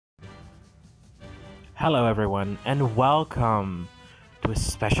Hello everyone and welcome to a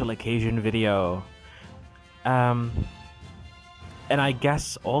special occasion video. Um and I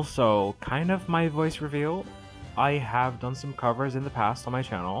guess also kind of my voice reveal. I have done some covers in the past on my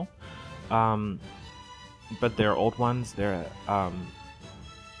channel. Um but they're old ones. They're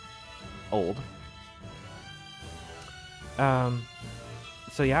old.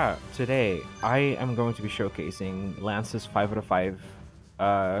 So yeah, today I am going to be showcasing Lance's 5 out of 5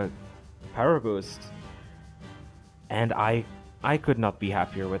 power boost. And I could not be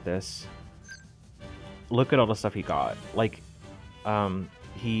happier with this. Look at all the stuff he got. Like,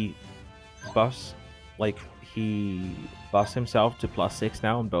 he buffs, he buffs himself to +6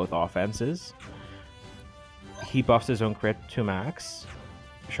 now on both offenses. He buffs his own crit to max.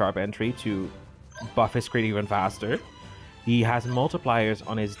 Sharp entry to buff his crit even faster. He has multipliers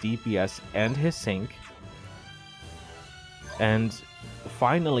on his DPS and his sync. And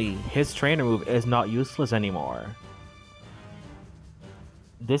finally, his trainer move is not useless anymore.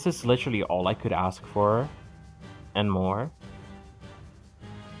 This is literally all I could ask for and more.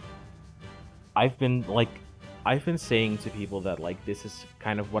 I've been saying to people that this is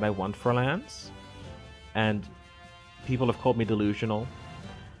kind of what I want for Lance, and people have called me delusional.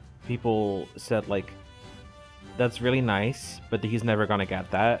 People said that's really nice, but he's never gonna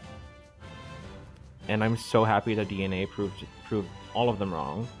get that. And I'm so happy that DNA proved all of them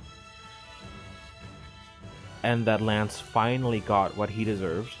wrong. And that Lance finally got what he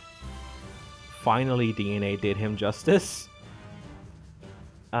deserved. Finally, DNA did him justice.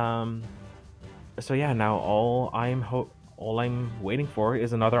 So yeah, now all I'm waiting for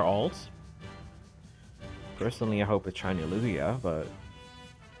is another alt. Personally, I hope it's Shiny Lugia, but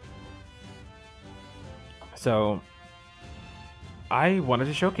so I wanted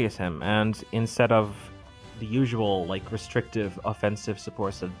to showcase him, and instead of the usual restrictive offensive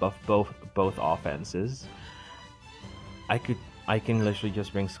supports that buff both offenses, I can literally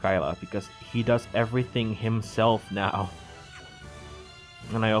just bring Skyla because he does everything himself now.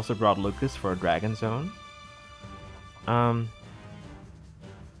 And I also brought Lucas for a Dragon Zone.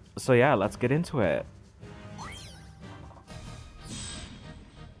 So yeah, let's get into it.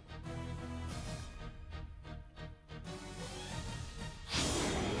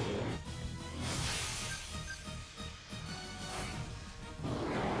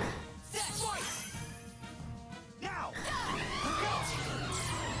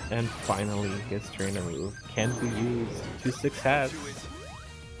 And finally, his trainer move can be used to 6 hats.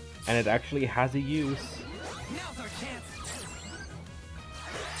 And it actually has a use.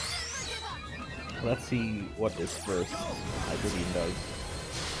 Let's see what this first Hyper Beam does.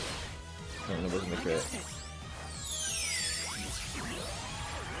 No, it wasn't a crit.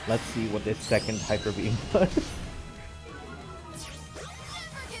 Let's see what this second Hyper Beam does.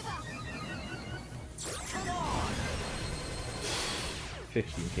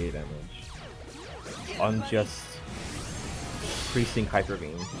 15k damage on just Pre-Sync Hyper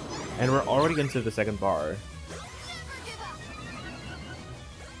Beam. And we're already into the second bar.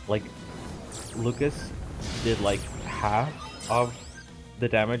 Lucas did half of the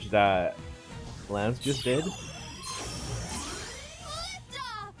damage that Lance just did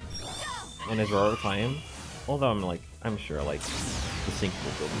in his raw time. Although I'm sure the sync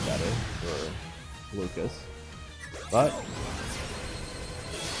will still be better for Lucas. But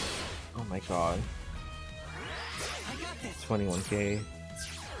oh my god. 21k.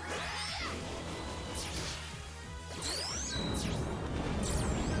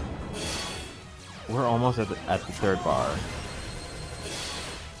 We're almost at the third bar.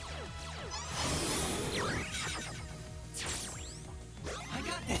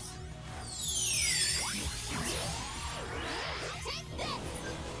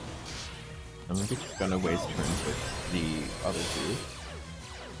 I'm just gonna waste turns with the other two.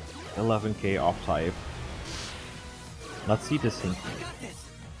 11k off type. Let's see this sync.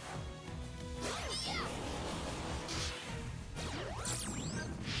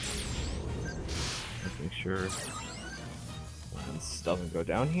 Let's make sure Lance doesn't go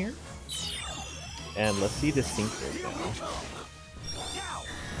down here. And let's see this sync goes down.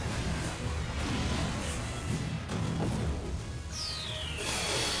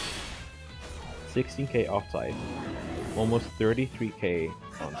 $16k off type. Almost 33k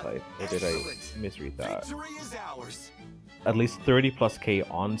on type. Or did I misread that? At least 30 plus k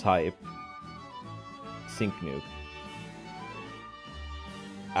on type sync nuke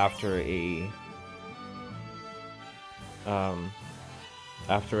after a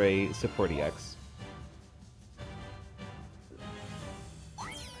support EX.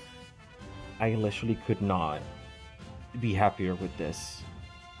 I literally could not be happier with this.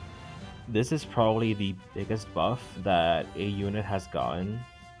 this is probably the biggest buff that a unit has gotten,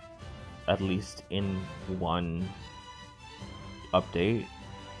 at least in one update.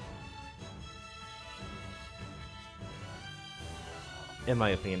 In my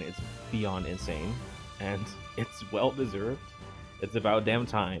opinion, it's beyond insane, and it's well deserved. It's about damn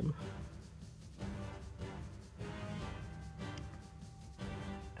time.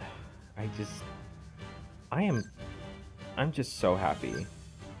 I just, I am, I'm just so happy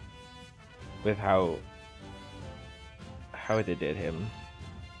with how they did him.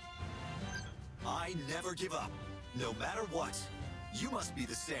 I never give up, no matter what. You must be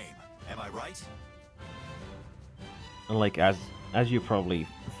the same, am I right? And like as you probably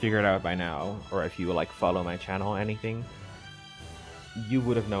figured out by now, or if you like follow my channel or anything, you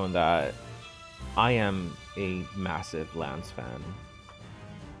would have known that I am a massive Lance fan.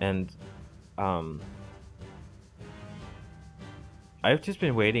 And I've just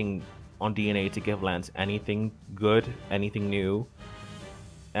been waiting on DNA to give Lance anything good, anything new.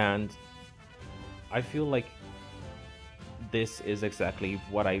 And I feel like this is exactly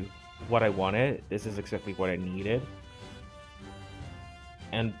what I wanted. This is exactly what I needed.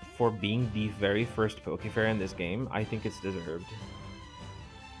 And for being the very first Pokefair in this game, I think it's deserved.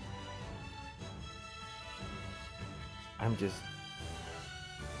 I'm just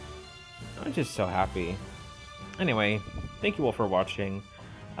so happy. Anyway, thank you all for watching.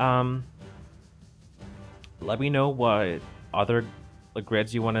 Let me know what other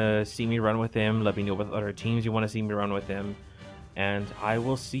grids you want to see me run with him. Let me know what other teams you want to see me run with him. And I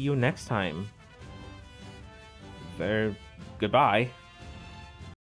will see you next time. Goodbye.